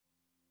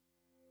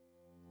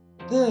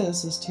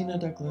This is Tina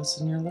Douglas,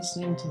 and you're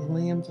listening to the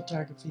Liam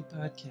Photography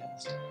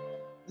Podcast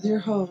with your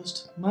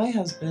host, my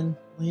husband,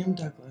 Liam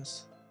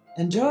Douglas.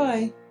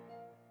 Enjoy!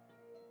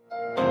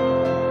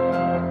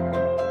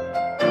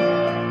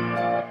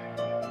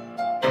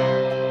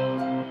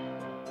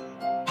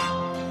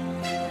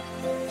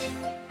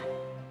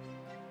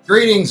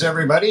 Greetings,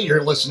 everybody.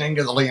 You're listening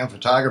to the Liam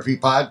Photography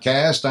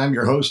Podcast. I'm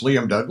your host,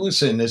 Liam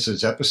Douglas, and this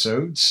is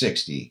episode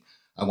 60.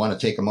 I want to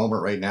take a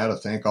moment right now to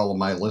thank all of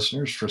my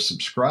listeners for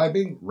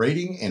subscribing,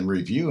 rating, and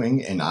reviewing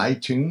in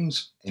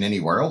iTunes and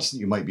anywhere else that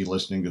you might be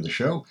listening to the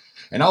show.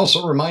 And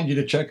also remind you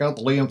to check out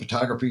the Liam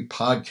Photography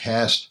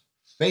Podcast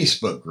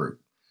Facebook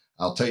group.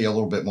 I'll tell you a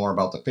little bit more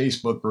about the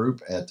Facebook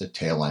group at the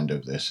tail end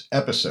of this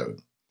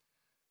episode.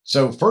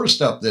 So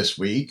first up this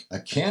week, a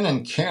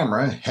Canon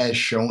camera has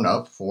shown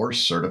up for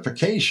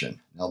certification.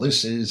 Now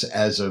this is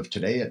as of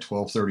today at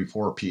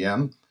 12:34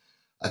 p.m.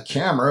 A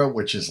camera,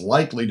 which is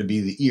likely to be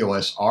the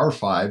EOS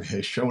R5,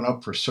 has shown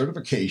up for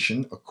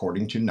certification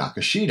according to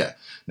Nakashita.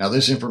 Now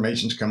this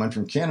information is coming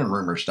from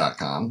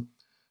CanonRumors.com.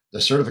 The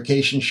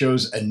certification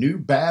shows a new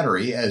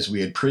battery, as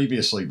we had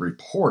previously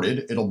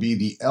reported. It'll be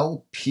the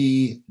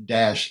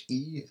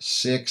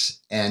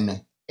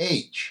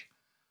LP-E6NH.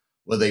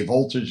 With a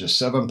voltage of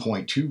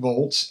 7.2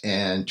 volts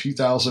and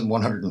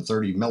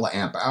 2,130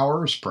 milliamp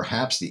hours.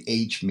 Perhaps the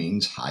H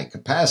means high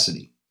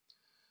capacity.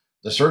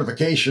 The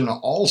certification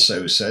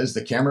also says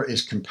the camera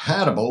is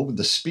compatible with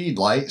the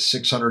Speedlight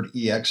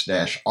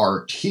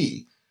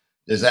 600EX-RT.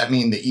 Does that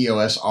mean the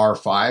EOS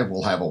R5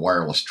 will have a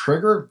wireless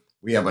trigger?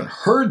 We haven't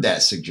heard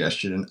that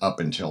suggestion up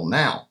until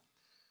now.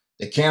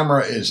 The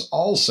camera is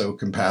also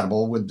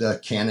compatible with the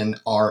Canon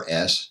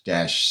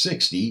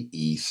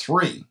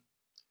RS-60E3.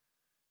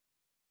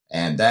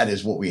 And that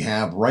is what we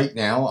have right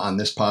now on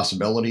this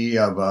possibility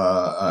of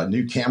a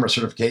new camera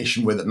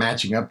certification with it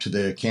matching up to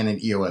the Canon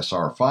EOS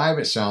R5.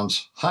 It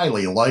sounds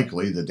highly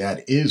likely that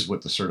that is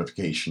what the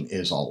certification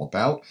is all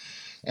about.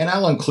 And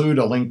I'll include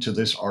a link to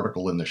this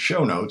article in the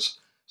show notes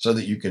so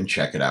that you can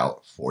check it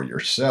out for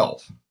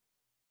yourself.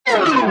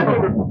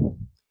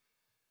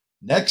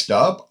 Next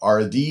up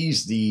are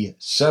the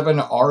 7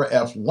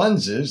 RF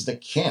lenses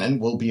that Canon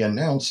will be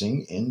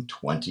announcing in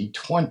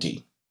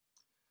 2020.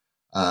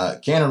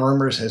 Canon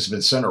Rumors has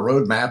been sent a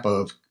roadmap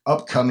of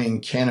upcoming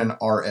Canon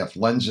RF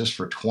lenses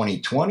for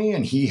 2020,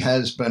 and he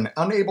has been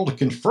unable to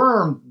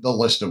confirm the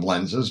list of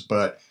lenses,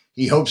 but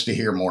he hopes to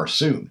hear more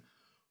soon.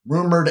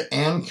 Rumored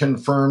and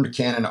confirmed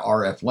Canon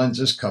RF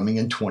lenses coming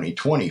in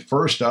 2020.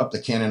 First up,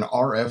 the Canon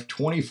RF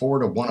 24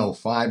 to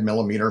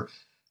 105mm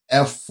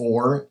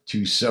f4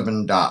 to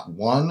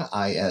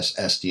 7.1 IS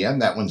STM.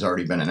 That one's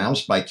already been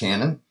announced by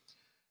Canon.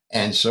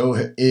 And so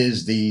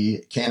is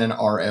the Canon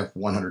RF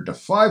 100 to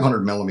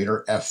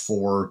 500mm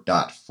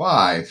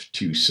f4.5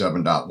 to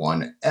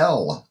 7.1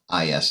 L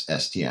IS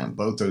STM.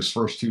 Both those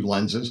first two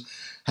lenses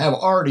have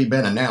already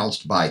been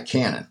announced by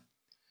Canon.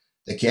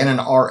 The Canon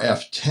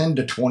RF 10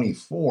 to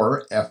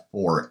 24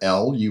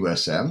 f4L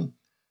USM,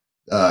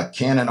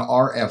 Canon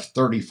RF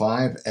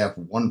 35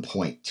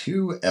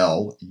 f1.2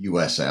 L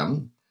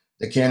USM,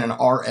 the Canon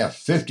RF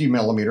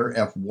 50mm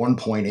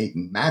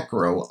f1.8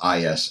 macro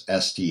IS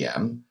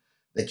STM,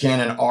 the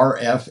Canon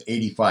RF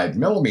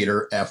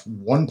 85mm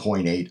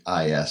f1.8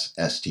 IS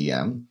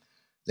STM,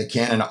 the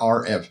Canon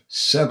RF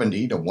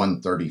 70 to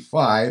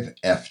 135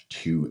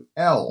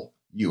 f2L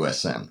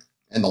USM.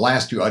 And the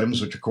last two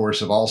items, which of course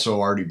have also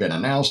already been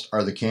announced,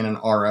 are the Canon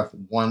RF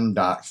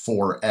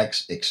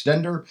 1.4X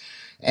extender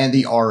and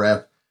the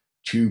RF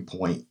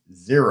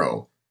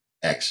 2.0X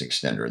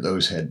extender.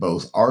 Those had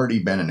both already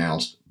been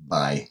announced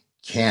by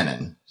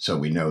Canon, so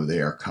we know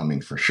they are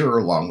coming for sure,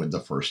 along with the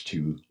first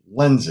two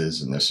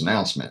lenses in this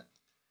announcement.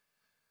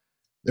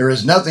 There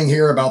is nothing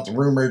here about the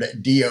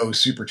rumored DO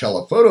Super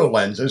Telephoto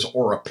lenses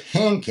or a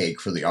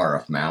pancake for the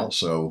RF mount,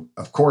 so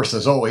of course,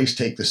 as always,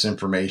 take this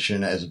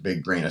information as a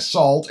big grain of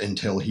salt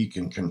until he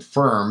can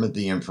confirm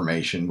the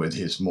information with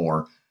his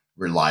more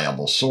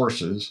reliable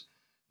sources.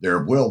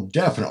 There will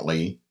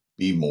definitely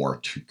be more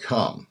to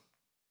come.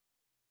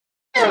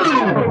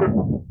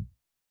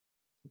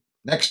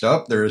 Next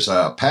up, there's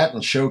a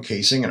patent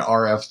showcasing an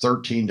RF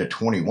 13 to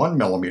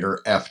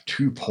 21mm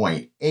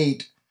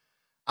f2.8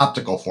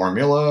 optical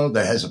formula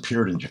that has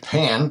appeared in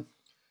Japan.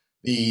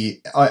 The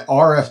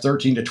RF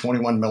 13 to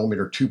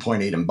 21mm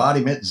 2.8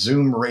 embodiment,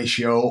 zoom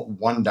ratio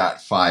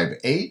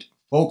 1.58,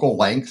 focal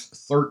length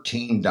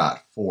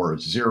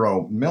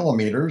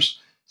 13.40mm,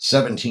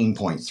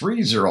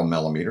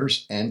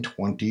 17.30mm, and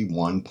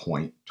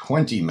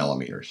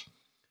 21.20mm.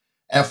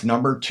 F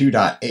number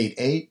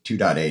 2.88,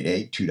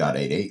 2.88,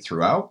 2.88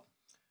 throughout.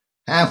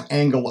 Half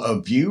angle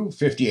of view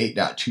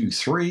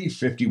 58.23,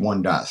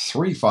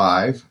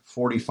 51.35,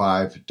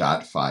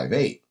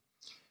 45.58.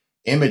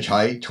 Image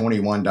height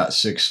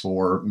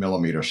 21.64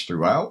 millimeters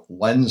throughout.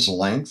 Lens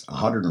length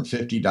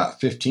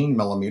 150.15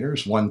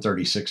 millimeters,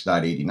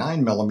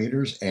 136.89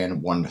 millimeters,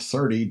 and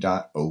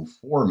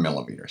 130.04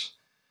 millimeters.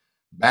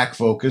 Back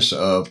focus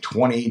of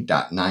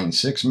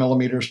 20.96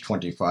 millimeters,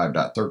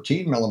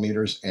 25.13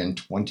 millimeters, and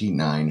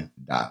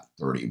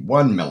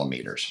 29.31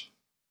 millimeters.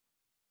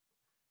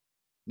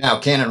 Now,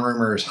 Canon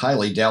Rumors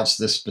highly doubts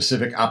this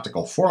specific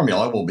optical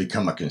formula will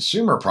become a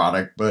consumer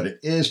product, but it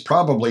is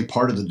probably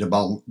part of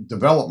the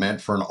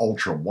development for an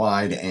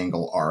ultra-wide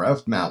angle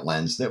RF mount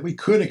lens that we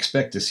could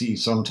expect to see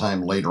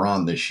sometime later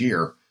on this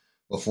year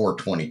before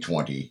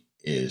 2020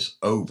 is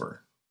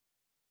over.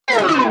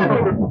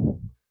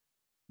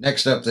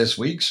 Next up this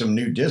week, some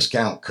new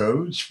discount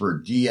codes for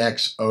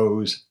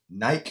DxO's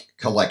Nike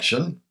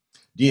collection.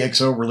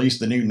 DxO released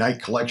the new Nike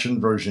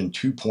collection version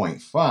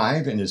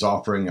 2.5 and is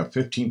offering a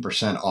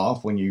 15%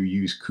 off when you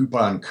use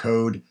coupon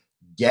code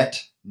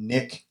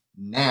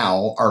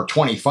GETNICNOW, or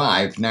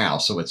 25 now.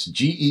 So it's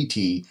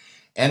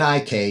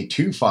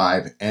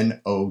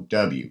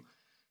GETNIK25NOW.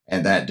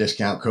 And that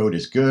discount code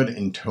is good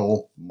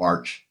until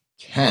March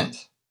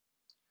 10th.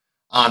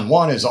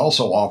 On1 is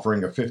also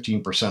offering a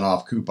 15%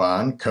 off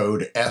coupon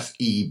code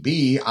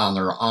FEB on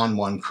their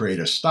On1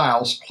 Creative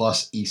Styles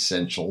plus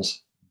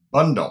Essentials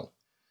bundle.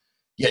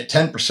 Get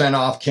 10%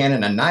 off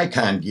Canon and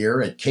Nikon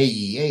gear at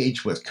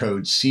KEH with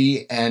code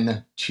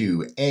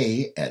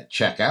CN2A at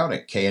checkout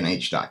at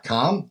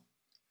knh.com.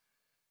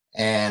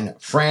 And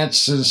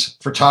France's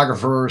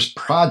Photographer's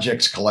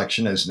Projects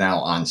collection is now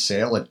on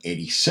sale at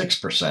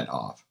 86%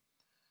 off.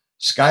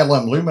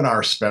 Skylum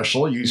Luminar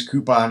Special, use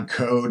coupon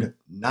code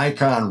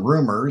Nikon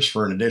Rumors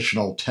for an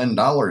additional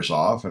 $10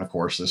 off. And of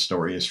course, this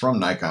story is from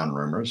Nikon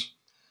Rumors.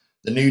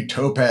 The new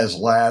Topaz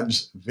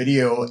Labs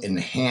Video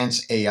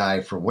Enhance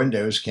AI for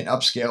Windows can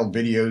upscale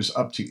videos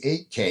up to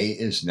 8K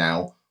is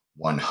now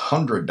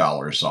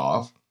 $100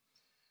 off.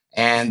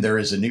 And there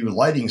is a new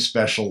lighting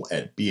special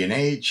at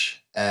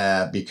B&H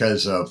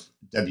because of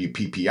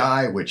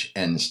WPPI, which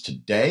ends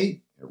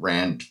today. It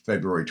ran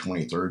February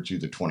 23rd through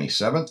the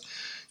 27th.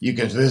 You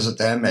can visit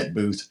them at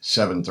booth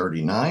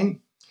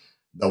 739.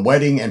 The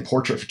Wedding and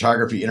Portrait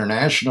Photography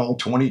International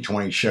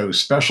 2020 shows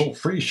special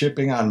free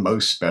shipping on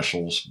most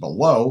specials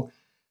below.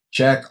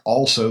 Check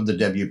also the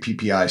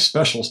WPPI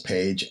specials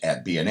page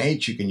at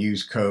B&H. You can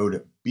use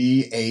code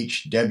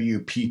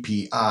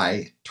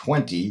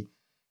BHWPPI20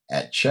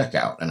 at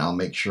checkout. And I'll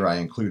make sure I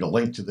include a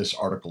link to this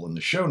article in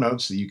the show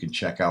notes so you can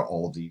check out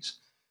all of these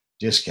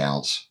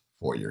discounts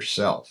for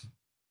yourself.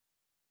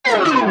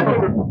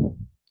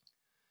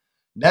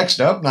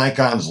 Next up,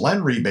 Nikon's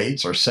lens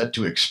rebates are set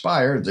to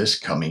expire this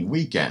coming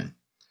weekend.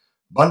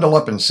 Bundle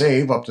up and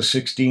save up to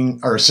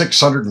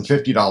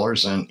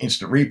 $650 in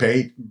instant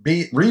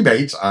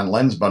rebates on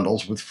lens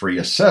bundles with free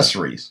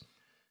accessories.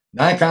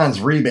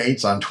 Nikon's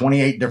rebates on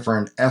 28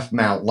 different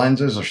F-mount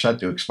lenses are set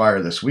to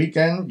expire this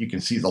weekend. You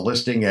can see the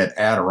listing at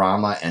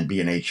Adorama and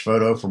B&H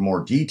Photo for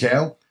more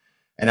detail.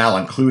 And I'll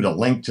include a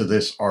link to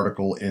this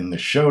article in the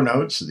show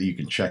notes so that you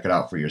can check it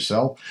out for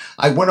yourself.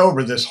 I went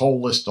over this whole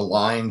list of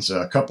lines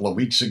a couple of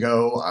weeks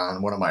ago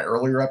on one of my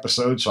earlier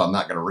episodes, so I'm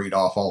not going to read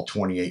off all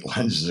 28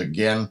 lenses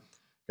again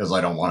because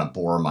I don't want to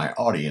bore my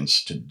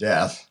audience to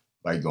death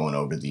by going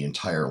over the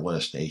entire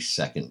list a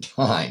second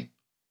time.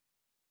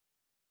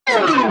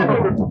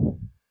 The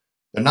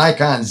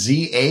Nikon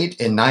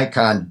Z8 and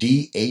Nikon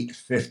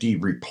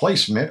D850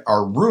 replacement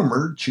are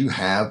rumored to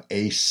have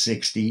a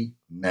 60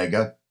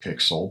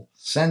 megapixel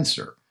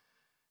sensor.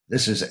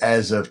 This is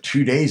as of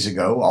 2 days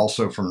ago,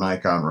 also from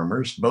Nikon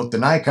Rumors. Both the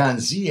Nikon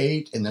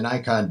Z8 and the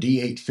Nikon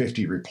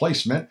D850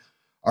 replacement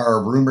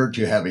are rumored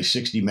to have a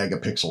 60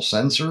 megapixel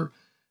sensor.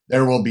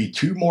 There will be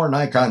 2 more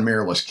Nikon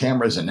mirrorless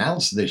cameras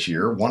announced this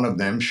year. One of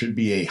them should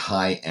be a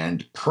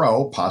high-end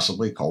Pro,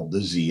 possibly called the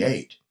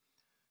Z8.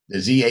 The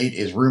Z8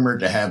 is rumored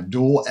to have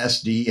dual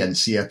SD and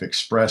CF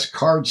Express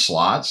card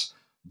slots,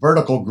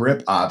 vertical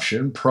grip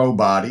option, pro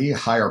body,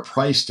 higher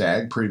price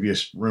tag.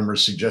 Previous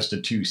rumors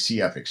suggested 2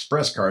 CF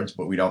Express cards,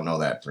 but we don't know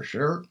that for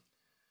sure.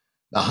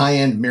 The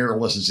high-end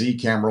mirrorless Z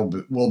camera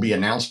will be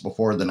announced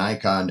before the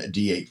Nikon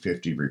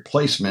D850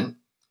 replacement.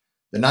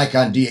 The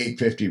Nikon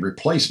D850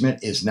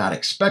 replacement is not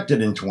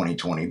expected in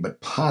 2020,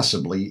 but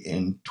possibly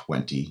in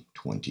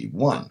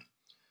 2021.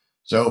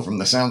 So from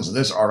the sounds of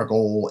this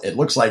article, it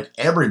looks like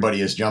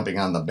everybody is jumping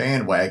on the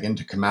bandwagon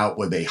to come out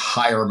with a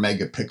higher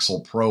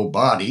megapixel pro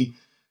body.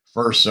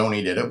 First,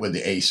 Sony did it with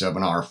the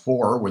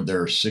A7R4 with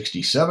their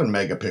 67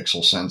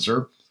 megapixel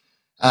sensor.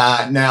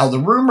 Now, the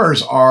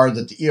rumors are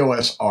that the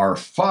EOS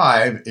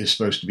R5 is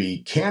supposed to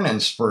be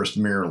Canon's first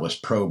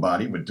mirrorless pro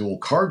body with dual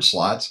card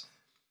slots.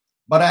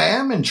 But I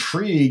am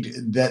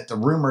intrigued that the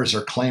rumors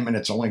are claiming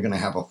it's only going to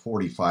have a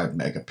 45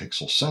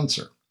 megapixel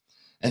sensor.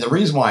 And the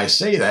reason why I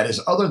say that is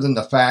other than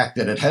the fact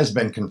that it has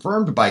been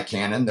confirmed by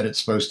Canon that it's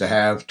supposed to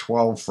have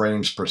 12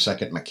 frames per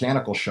second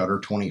mechanical shutter,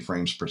 20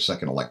 frames per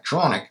second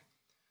electronic.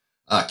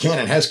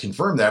 Canon has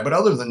confirmed that, but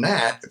other than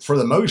that, for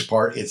the most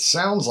part, it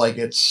sounds like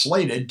it's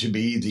slated to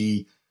be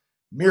the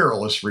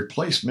mirrorless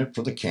replacement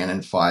for the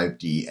Canon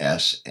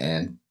 5DS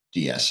and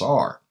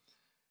DSR.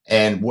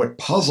 And what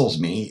puzzles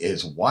me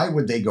is why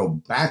would they go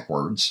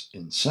backwards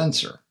in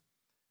sensor?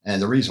 And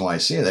the reason why I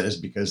say that is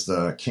because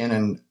the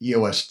Canon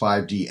EOS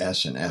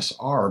 5DS and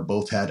SR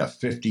both had a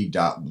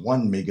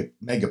 50.1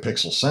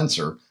 megapixel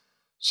sensor.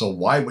 So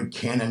why would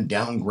Canon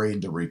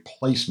downgrade the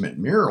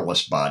replacement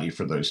mirrorless body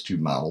for those 2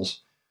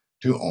 models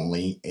to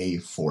only a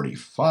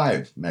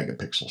 45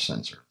 megapixel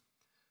sensor?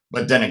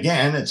 But then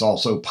again, it's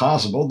also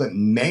possible that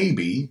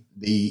maybe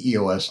the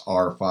EOS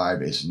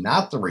R5 is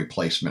not the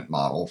replacement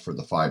model for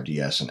the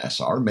 5DS and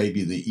SR.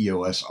 Maybe the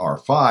EOS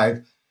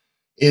R5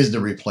 is the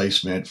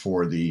replacement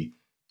for the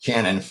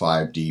Canon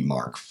 5D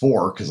Mark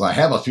IV, because I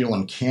have a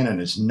feeling Canon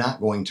is not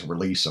going to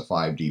release a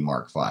 5D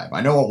Mark V. I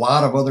know a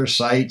lot of other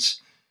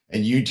sites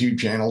and YouTube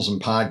channels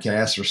and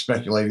podcasts are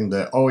speculating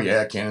that, oh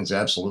yeah, Canon's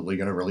absolutely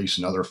going to release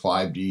another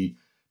 5D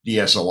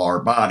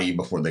DSLR body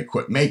before they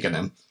quit making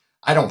them.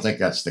 I don't think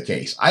that's the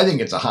case. I think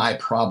it's a high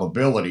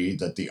probability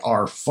that the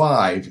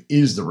R5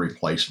 is the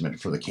replacement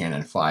for the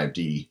Canon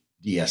 5D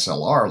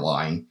DSLR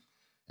line,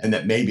 and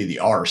that maybe the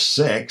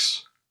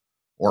R6,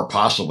 or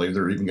possibly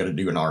they're even going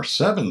to do an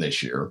R7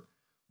 this year,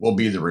 will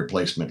be the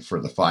replacement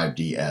for the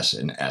 5DS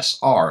and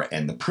SR.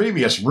 And the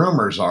previous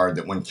rumors are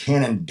that when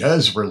Canon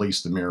does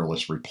release the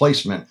mirrorless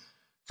replacement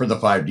for the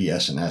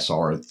 5DS and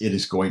SR, it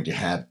is going to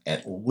have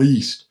at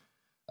least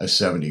a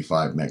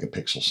 75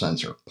 megapixel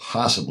sensor,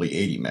 possibly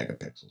 80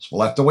 megapixels.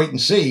 We'll have to wait and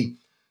see.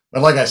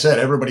 But like I said,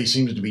 everybody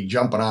seems to be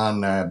jumping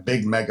on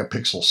big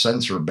megapixel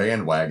sensor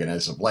bandwagon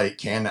as of late.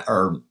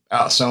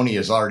 Sony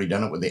has already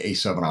done it with the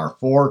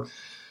A7R4.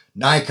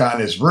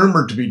 Nikon is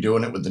rumored to be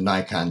doing it with the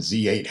Nikon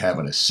Z8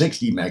 having a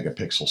 60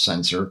 megapixel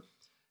sensor.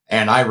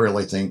 And I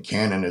really think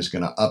Canon is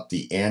going to up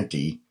the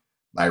ante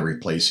by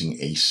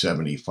replacing a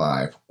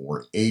 75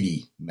 or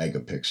 80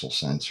 megapixel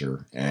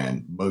sensor.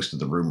 And most of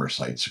the rumor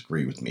sites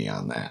agree with me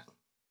on that.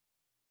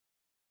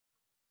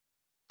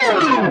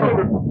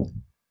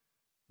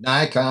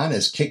 Nikon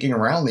is kicking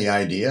around the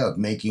idea of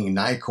making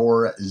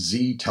Nikkor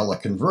Z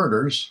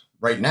teleconverters.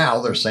 Right now,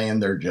 they're saying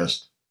they're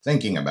just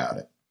thinking about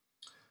it.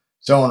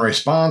 So in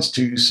response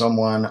to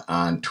someone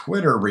on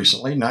Twitter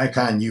recently,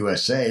 Nikon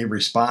USA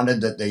responded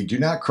that they do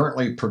not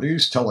currently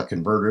produce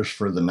teleconverters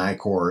for the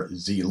Nikkor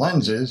Z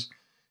lenses,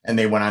 and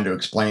they went on to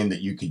explain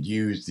that you could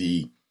use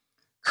the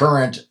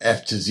current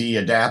F to Z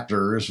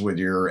adapters with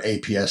your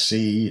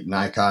APS-C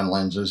Nikon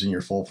lenses and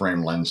your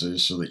full-frame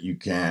lenses so that you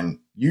can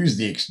use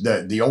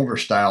the older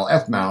style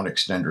F-mount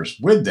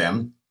extenders with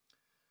them.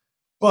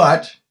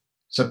 But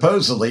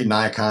supposedly,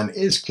 Nikon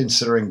is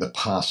considering the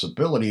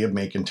possibility of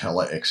making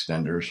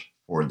tele-extenders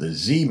for the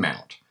Z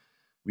mount.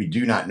 We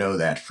do not know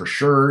that for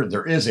sure.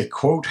 There is a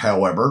quote,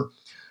 however,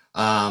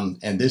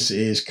 and this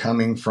is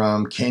coming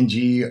from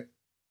Kenji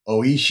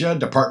Oisha,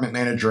 Department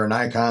Manager of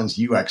Nikon's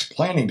UX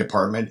Planning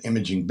Department,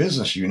 Imaging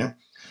Business Unit.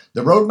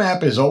 The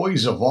roadmap is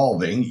always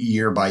evolving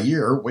year by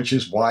year, which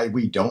is why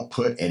we don't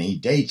put any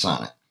dates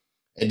on it.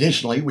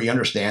 Additionally, we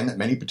understand that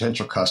many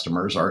potential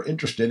customers are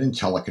interested in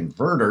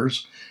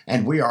teleconverters,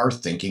 and we are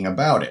thinking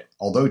about it.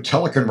 Although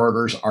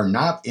teleconverters are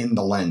not in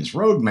the lens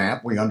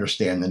roadmap, we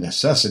understand the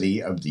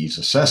necessity of these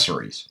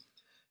accessories.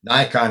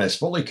 Nikon is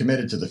fully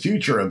committed to the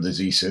future of the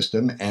Z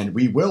system, and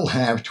we will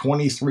have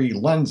 23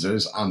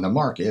 lenses on the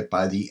market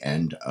by the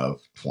end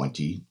of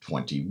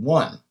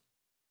 2021.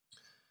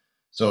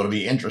 So it'll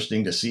be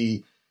interesting to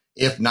see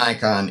if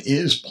Nikon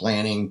is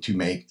planning to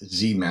make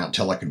Z-mount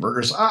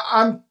teleconverters.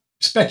 I'm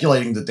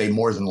speculating that they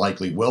more than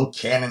likely will.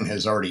 Canon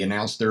has already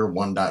announced their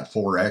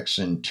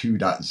 1.4x and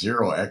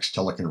 2.0x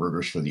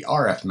teleconverters for the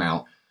RF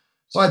mount,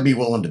 so I'd be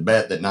willing to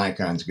bet that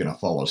Nikon's going to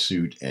follow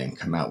suit and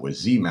come out with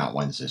Z-mount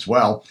ones as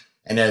well.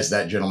 And as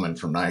that gentleman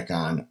from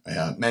Nikon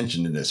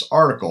mentioned in this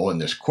article, in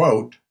this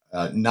quote,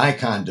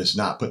 Nikon does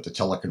not put the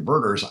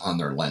teleconverters on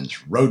their lens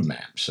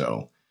roadmap.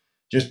 So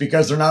just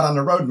because they're not on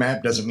the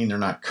roadmap doesn't mean they're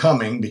not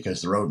coming,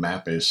 because the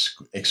roadmap is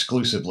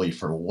exclusively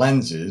for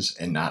lenses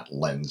and not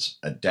lens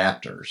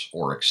adapters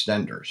or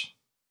extenders.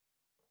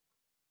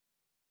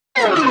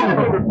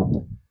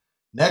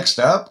 Next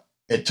up,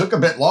 it took a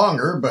bit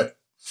longer, but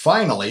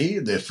finally,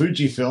 the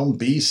Fujifilm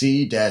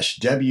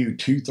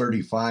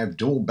BC-W235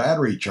 dual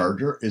battery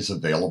charger is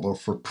available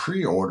for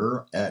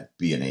pre-order at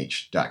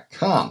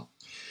B&H.com.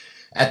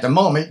 At the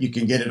moment, you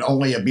can get it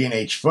only at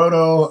B&H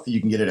Photo, you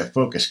can get it at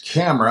Focus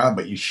Camera,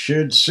 but you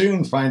should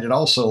soon find it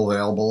also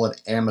available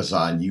at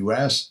Amazon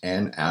US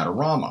and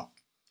Adorama.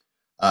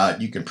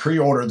 You can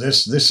pre-order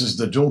this. This is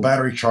the dual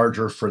battery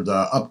charger for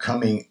the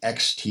upcoming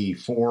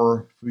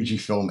X-T4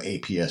 Fujifilm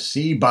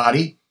APS-C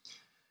body.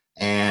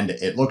 And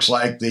it looks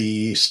like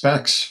the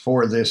specs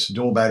for this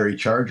dual battery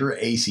charger: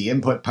 AC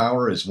input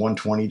power is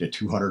 120 to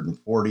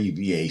 240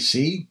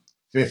 VAC,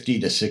 50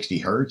 to 60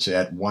 hertz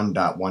at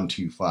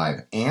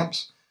 1.125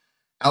 amps.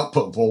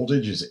 Output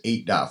voltage is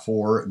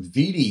 8.4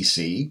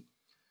 VDC.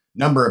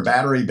 Number of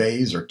battery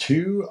bays are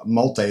 2,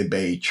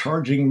 multi-bay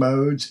charging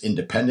modes,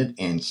 independent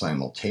and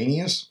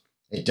simultaneous.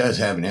 It does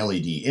have an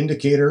LED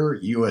indicator,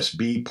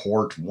 USB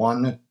port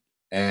 1,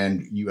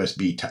 and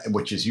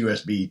which is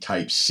USB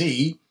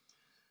Type-C.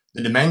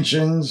 The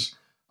dimensions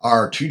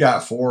are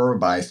 2.4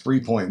 by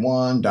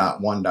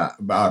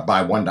 3.1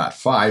 by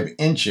 1.5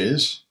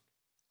 inches,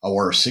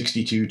 or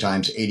 62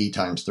 times 80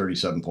 times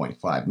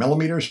 37.5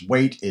 millimeters.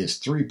 Weight is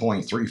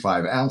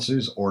 3.35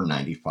 ounces, or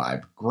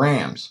 95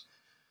 grams.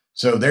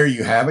 So there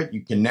you have it.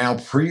 You can now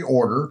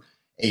pre-order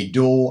a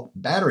dual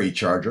battery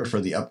charger for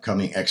the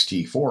upcoming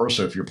X-T4.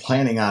 So if you're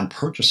planning on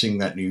purchasing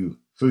that new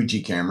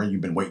Fuji camera,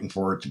 you've been waiting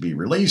for it to be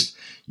released,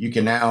 you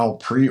can now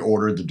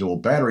pre-order the dual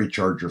battery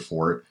charger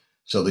for it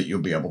so that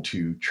you'll be able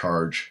to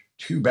charge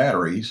 2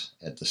 batteries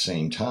at the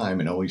same time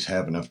and always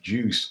have enough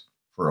juice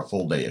for a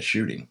full day of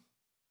shooting.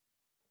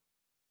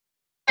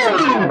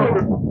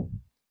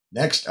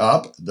 Next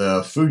up, the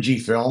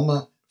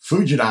Fujifilm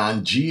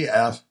Fujinon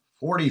GF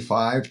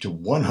 45 to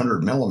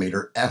 100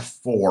 millimeter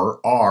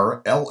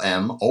f4R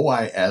LM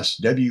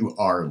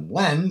OIS-WR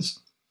lens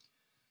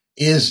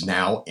is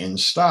now in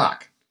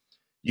stock.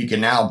 You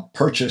can now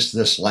purchase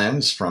this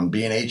lens from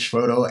B&H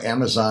Photo,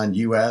 Amazon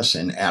US,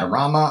 and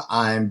Adorama.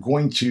 I'm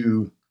going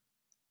to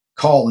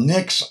call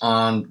nix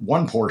on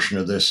one portion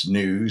of this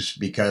news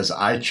because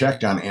I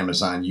checked on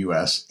Amazon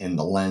US and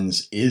the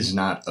lens is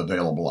not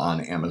available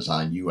on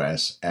Amazon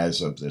US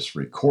as of this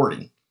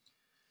recording.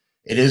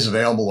 It is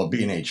available at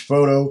B&H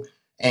Photo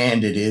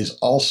and it is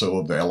also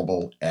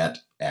available at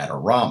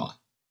Adorama.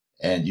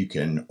 And you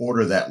can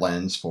order that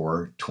lens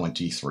for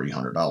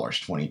 $2,300,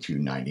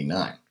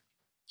 $2,299.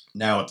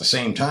 Now, at the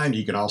same time,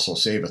 you can also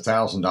save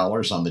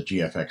 $1,000 on the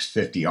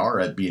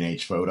GFX50R at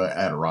B&H Photo,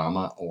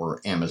 Adorama, or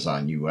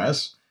Amazon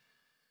US.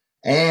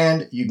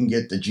 And you can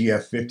get the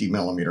GF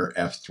 50mm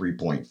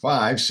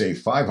f3.5, save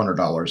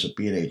 $500 at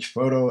B&H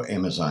Photo,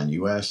 Amazon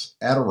US,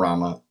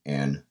 Adorama,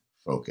 and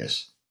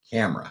Focus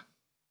Camera.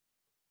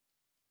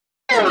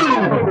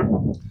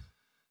 The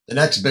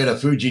next bit of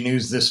Fuji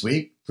news this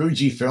week,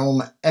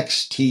 Fujifilm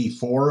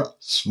X-T4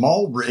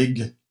 small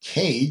rig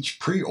cage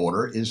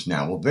pre-order is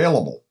now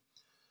available.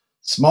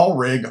 Small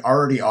rig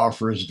already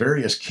offers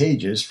various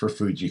cages for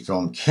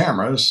Fujifilm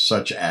cameras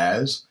such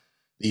as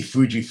the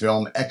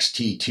Fujifilm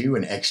X-T2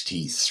 and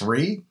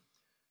X-T3,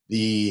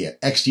 the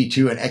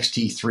X-T2 and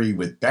X-T3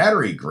 with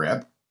battery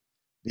grip,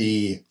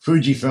 the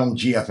Fujifilm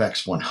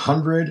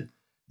GFX100,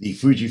 the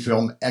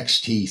Fujifilm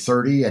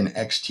X-T30 and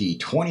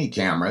X-T20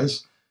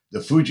 cameras, the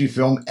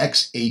Fujifilm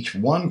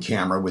X-H1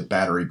 camera with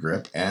battery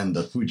grip, and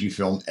the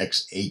Fujifilm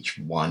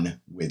X-H1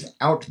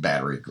 without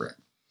battery grip.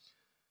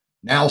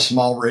 Now,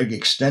 Small Rig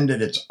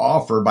extended its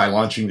offer by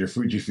launching their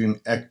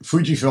Fujifilm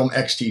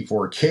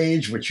X-T4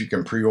 cage, which you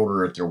can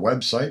pre-order at their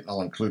website.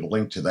 I'll include a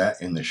link to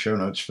that in the show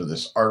notes for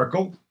this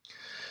article.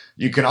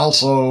 You can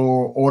also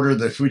order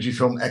the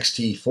Fujifilm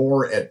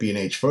X-T4 at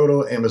B&H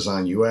Photo,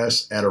 Amazon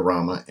US,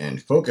 Adorama,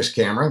 and Focus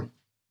Camera.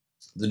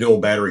 The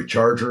dual battery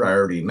charger I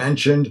already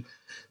mentioned.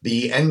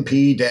 The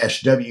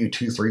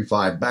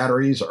NP-W235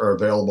 batteries are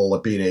available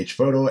at B&H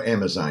Photo,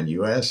 Amazon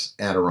US,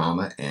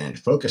 Adorama, and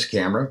Focus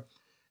Camera.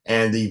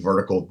 And the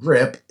vertical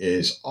grip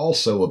is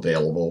also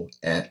available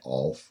at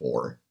all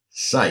 4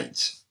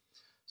 sites.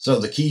 So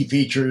the key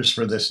features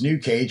for this new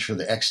cage for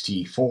the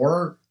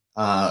X-T4,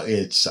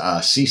 it's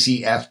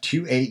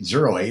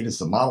CCF2808 is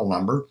the model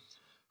number.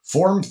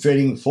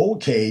 Form-fitting full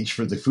cage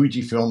for the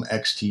Fujifilm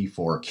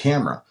X-T4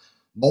 camera.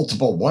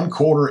 Multiple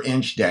 1/4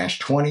 inch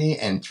 -20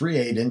 and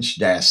 3/8 inch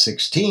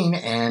 -16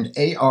 and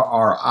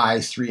ARRI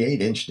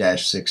 3/8 inch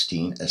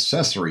 -16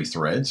 accessory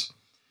threads.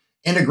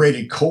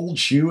 Integrated cold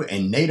shoe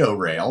and NATO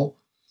rail,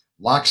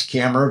 locks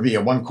camera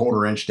via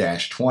 1/4 inch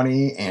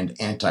 -20 and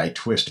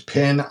anti-twist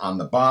pin on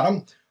the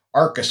bottom,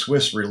 Arca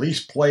Swiss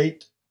release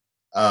plate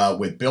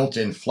with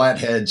built-in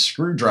flathead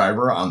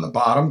screwdriver on the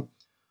bottom,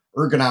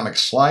 ergonomic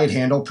slide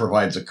handle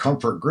provides a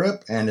comfort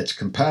grip, and it's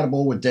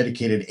compatible with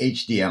dedicated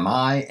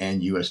HDMI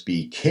and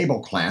USB cable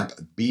clamp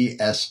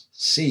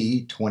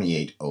BSC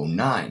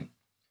 2809.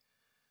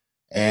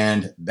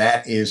 And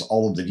that is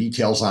all of the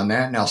details on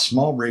that. Now,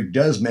 Small Rig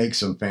does make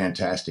some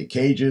fantastic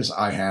cages.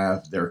 I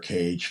have their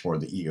cage for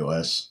the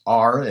EOS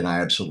R, and I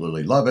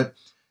absolutely love it.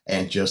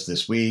 And just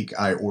this week,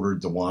 I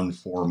ordered the one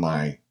for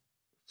my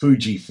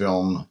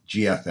Fujifilm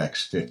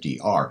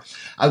GFX50R.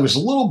 I was a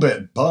little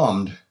bit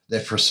bummed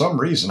that for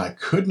some reason I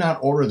could not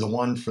order the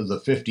one for the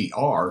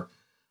 50R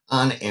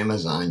on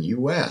Amazon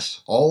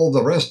US. All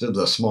the rest of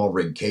the Small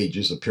Rig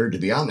cages appeared to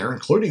be on there,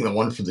 including the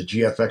one for the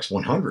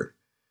GFX100.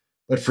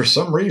 But for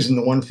some reason,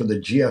 the one for the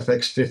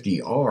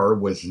GFX50R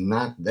was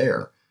not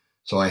there.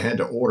 So I had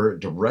to order it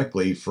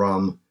directly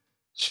from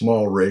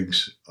Small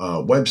Rig's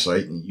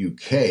website in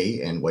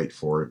UK and wait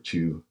for it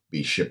to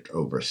be shipped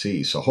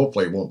overseas. So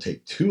hopefully it won't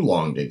take too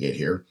long to get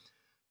here,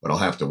 but I'll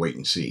have to wait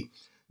and see.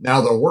 Now,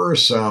 there were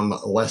some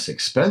less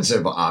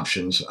expensive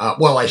options.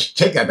 Well, I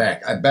take that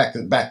back. I back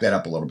that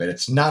up a little bit.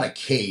 It's not a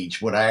cage.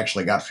 What I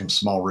actually got from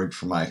Small Rig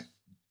for my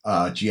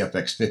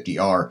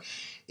GFX50R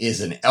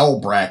is an L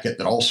bracket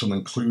that also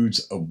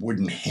includes a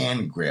wooden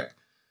hand grip.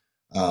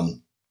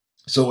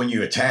 So when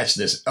you attach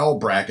this L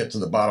bracket to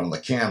the bottom of the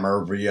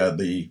camera via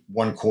the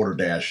 1/4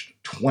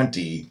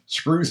 -20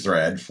 screw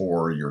thread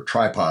for your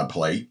tripod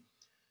plate,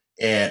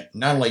 it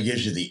not only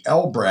gives you the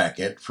L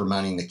bracket for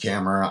mounting the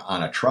camera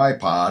on a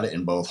tripod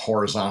in both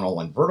horizontal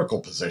and vertical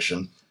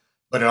position,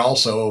 but it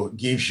also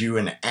gives you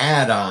an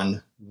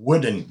add-on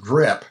wooden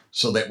grip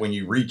so that when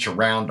you reach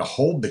around to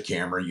hold the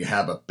camera, you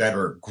have a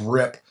better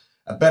grip,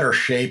 a better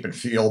shape, and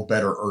feel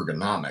better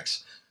ergonomics.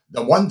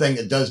 The one thing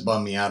that does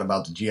bum me out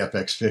about the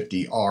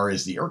GFX50R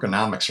is the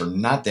ergonomics are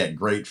not that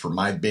great for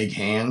my big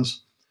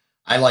hands.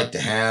 I like to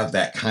have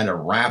that kind of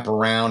wrap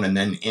around and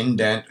then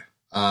indent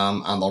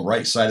on the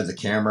right side of the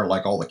camera,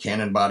 like all the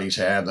Canon bodies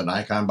have, the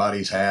Nikon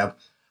bodies have.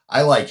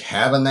 I like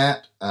having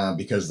that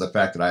because of the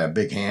fact that I have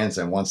big hands,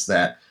 and once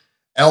that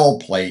L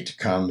plate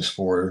comes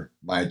for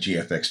my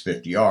GFX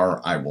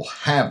 50R, I will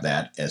have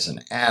that as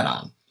an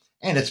add-on.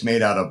 And it's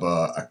made out of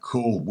a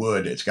cool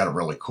wood. It's got a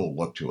really cool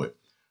look to it.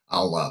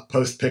 I'll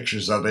post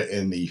pictures of it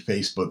in the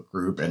Facebook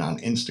group and on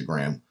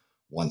Instagram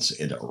once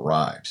it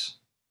arrives.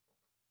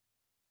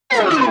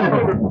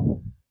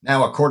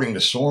 Now, according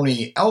to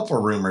Sony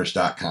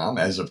AlphaRumors.com,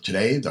 as of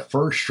today, the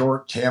first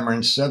short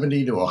Tamron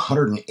 70 to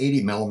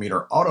 180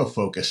 millimeter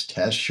autofocus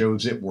test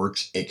shows it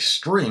works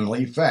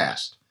extremely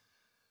fast.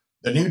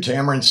 The new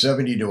Tamron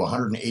 70 to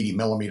 180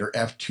 millimeter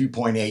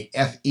f2.8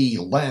 FE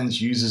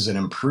lens uses an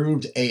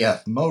improved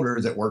AF motor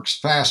that works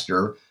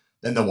faster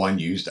than the one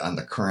used on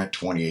the current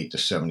 28 to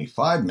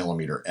 75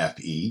 millimeter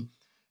FE,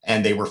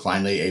 and they were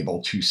finally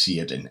able to see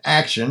it in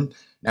action.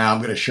 Now, I'm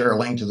going to share a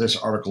link to this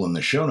article in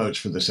the show notes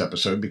for this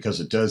episode because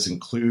it does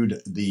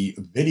include the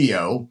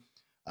video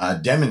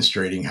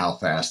demonstrating how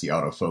fast the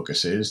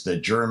autofocus is. The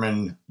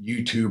German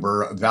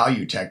YouTuber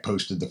ValueTech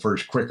posted the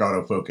first quick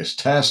autofocus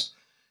test,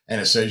 and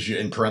it says you,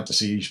 in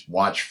parentheses,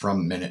 watch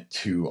from minute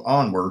 2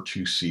 onward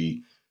to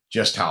see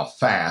just how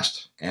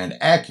fast and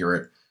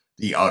accurate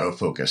the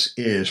autofocus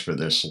is for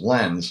this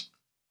lens.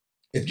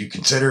 If you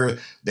consider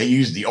they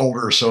used the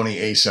older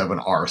Sony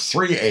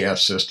a7R III AF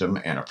system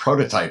and a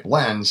prototype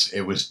lens,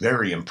 it was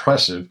very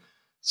impressive,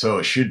 so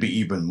it should be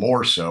even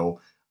more so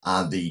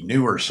on the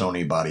newer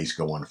Sony bodies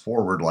going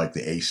forward, like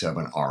the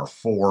a7R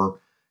IV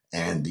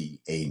and the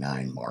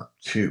A9 Mark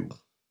II.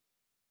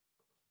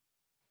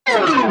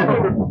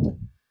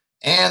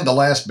 And the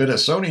last bit of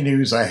Sony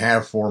news I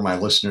have for my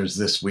listeners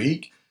this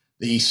week,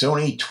 the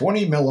Sony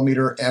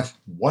 20mm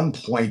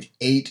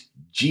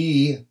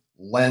f1.8G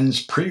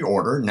lens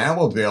pre-order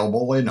now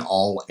available in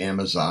all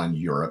Amazon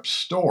Europe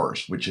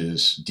stores, which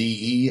is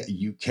DE,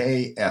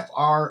 UK,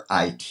 FR,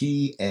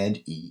 IT,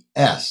 and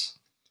ES.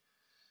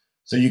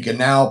 So you can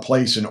now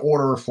place an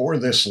order for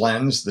this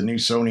lens. The new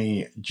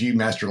Sony G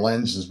Master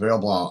lens is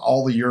available on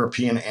all the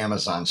European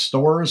Amazon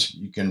stores.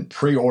 You can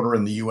pre-order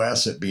in the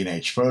US at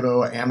B&H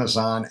Photo,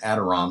 Amazon,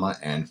 Adorama,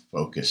 and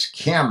Focus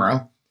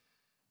Camera.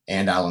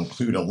 And I'll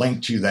include a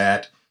link to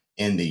that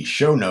in the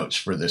show notes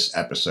for this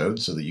episode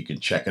so that you can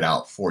check it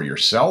out for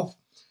yourself.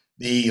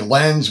 The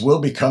lens will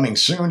be coming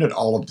soon at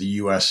all of the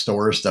US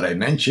stores that I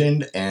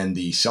mentioned, and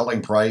the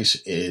selling price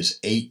is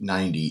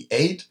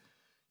 $898.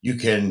 You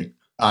can,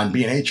 on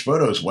B&H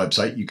Photo's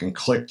website, you can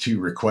click to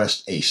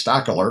request a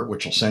stock alert,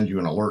 which will send you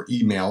an alert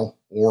email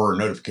or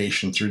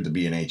notification through the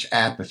B&H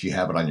app if you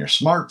have it on your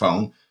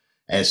smartphone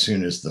as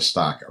soon as the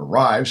stock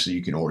arrives, so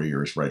you can order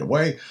yours right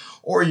away.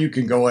 Or you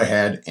can go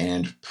ahead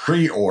and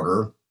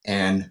pre-order,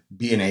 and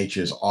B&H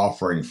is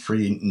offering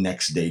free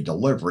next day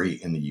delivery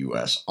in the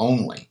US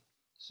only.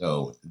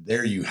 So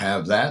there you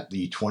have that.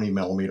 The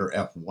 20mm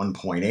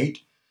f1.8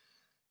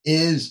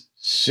 is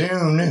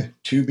soon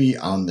to be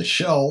on the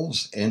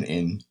shelves and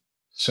in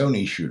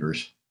Sony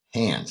shooters'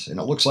 hands. And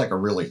it looks like a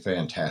really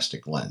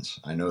fantastic lens.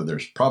 I know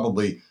there's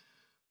probably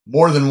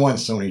more than one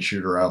Sony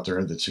shooter out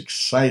there that's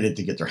excited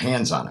to get their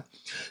hands on it.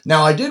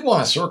 Now, I did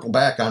want to circle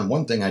back on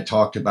one thing I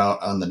talked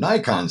about on the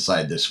Nikon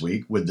side this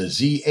week with the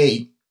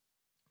Z8.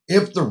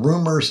 If the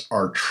rumors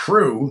are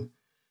true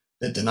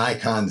that the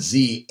Nikon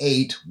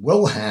Z8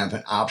 will have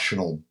an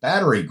optional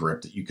battery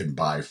grip that you can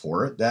buy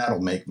for it,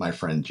 that'll make my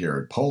friend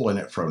Jared Polin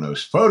at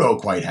Fronos Photo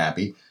quite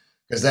happy,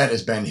 because that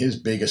has been his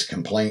biggest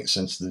complaint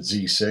since the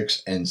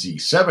Z6 and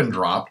Z7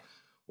 dropped,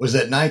 was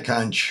that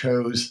Nikon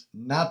chose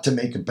not to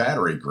make a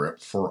battery grip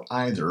for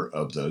either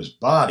of those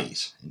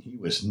bodies. And he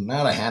was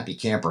not a happy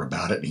camper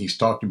about it, and he's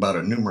talked about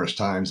it numerous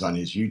times on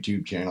his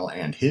YouTube channel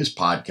and his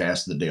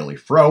podcast, The Daily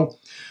Fro,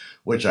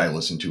 which I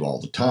listen to all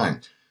the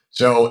time.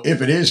 So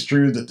if it is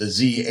true that the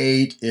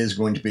Z8 is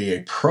going to be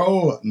a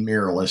pro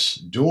mirrorless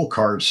dual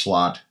card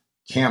slot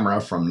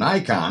camera from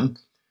Nikon,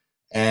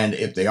 and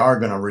if they are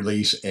going to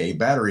release a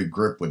battery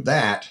grip with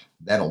that,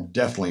 that'll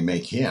definitely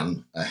make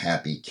him a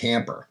happy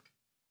camper.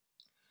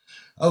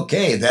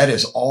 Okay, that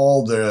is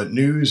all the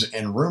news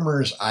and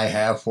rumors I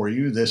have for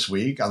you this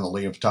week on the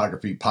Liam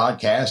Photography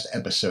Podcast,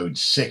 episode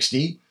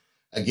 60.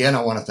 Again,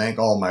 I want to thank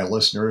all my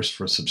listeners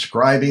for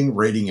subscribing,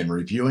 rating, and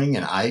reviewing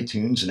in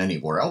iTunes and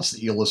anywhere else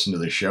that you listen to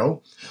the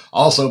show.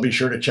 Also, be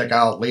sure to check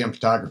out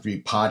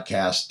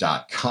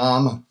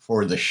liamphotographypodcast.com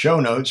for the show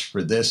notes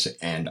for this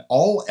and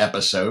all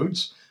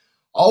episodes.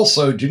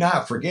 Also, do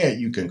not forget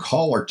you can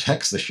call or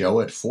text the show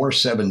at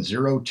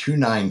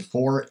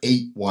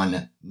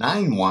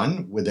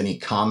 470-294-8191 with any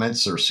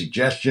comments or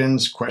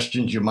suggestions,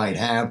 questions you might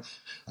have,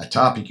 a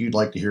topic you'd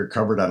like to hear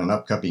covered on an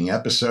upcoming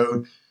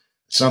episode,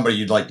 somebody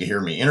you'd like to hear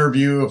me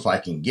interview if I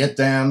can get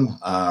them,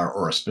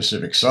 or a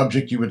specific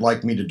subject you would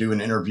like me to do an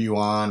interview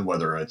on,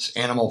 whether it's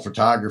animal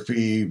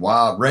photography,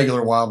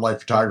 regular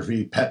wildlife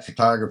photography, pet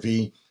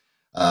photography,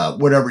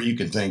 whatever you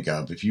can think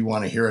of. If you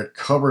want to hear it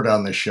covered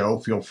on the show,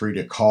 feel free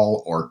to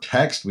call or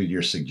text with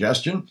your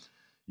suggestion.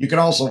 You can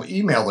also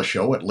email the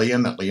show at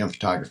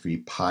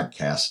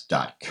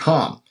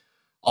liam@liamphotographypodcast.com.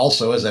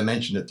 Also, as I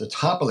mentioned at the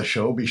top of the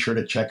show, be sure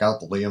to check out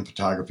the Liam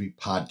Photography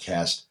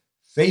Podcast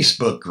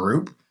Facebook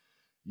group.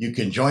 You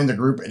can join the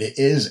group. It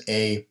is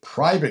a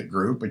private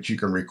group, but you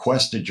can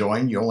request to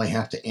join. You only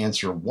have to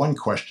answer one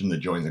question to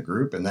join the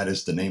group, and that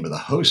is the name of the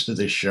host of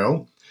this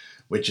show,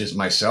 which is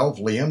myself,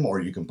 Liam, or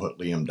you can put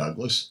Liam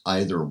Douglas.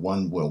 Either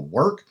one will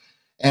work.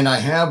 And I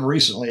have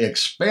recently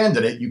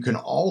expanded it. You can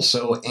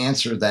also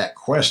answer that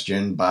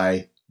question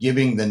by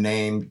giving the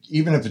name,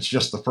 even if it's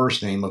just the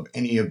first name of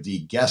any of the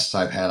guests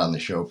I've had on the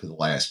show for the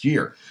last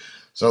year.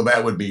 So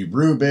that would be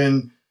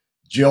Ruben,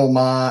 Jill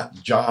Mott,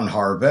 John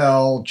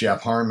Harvell,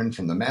 Jeff Harmon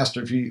from the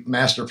Master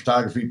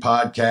Photography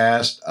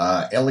Podcast,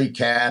 Ellie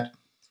Cat.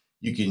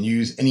 You can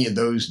use any of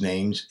those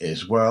names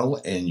as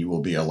well, and you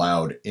will be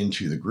allowed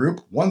into the group.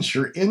 Once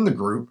you're in the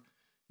group,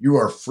 you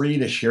are free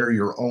to share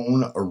your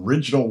own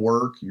original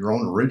work, your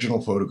own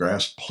original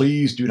photographs.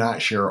 Please do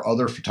not share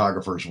other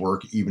photographers'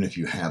 work, even if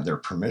you have their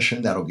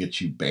permission. That'll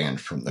get you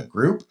banned from the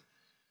group.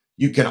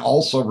 You can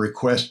also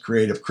request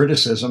creative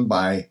criticism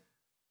by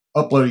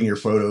uploading your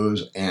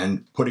photos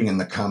and putting in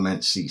the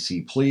comments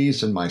CC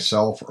please, and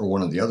myself or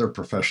one of the other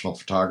professional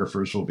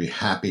photographers will be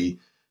happy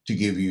to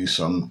give you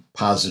some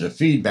positive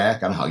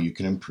feedback on how you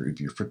can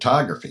improve your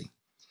photography.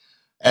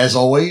 As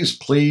always,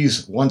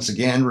 please, once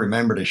again,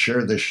 remember to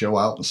share this show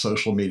out on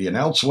social media and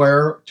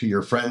elsewhere to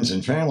your friends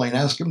and family and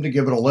ask them to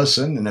give it a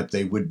listen. And if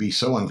they would be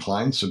so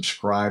inclined,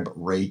 subscribe,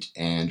 rate,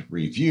 and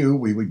review.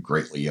 We would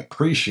greatly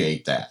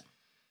appreciate that.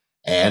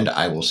 And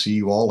I will see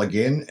you all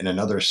again in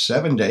another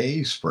 7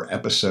 days for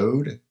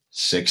episode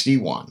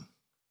 61.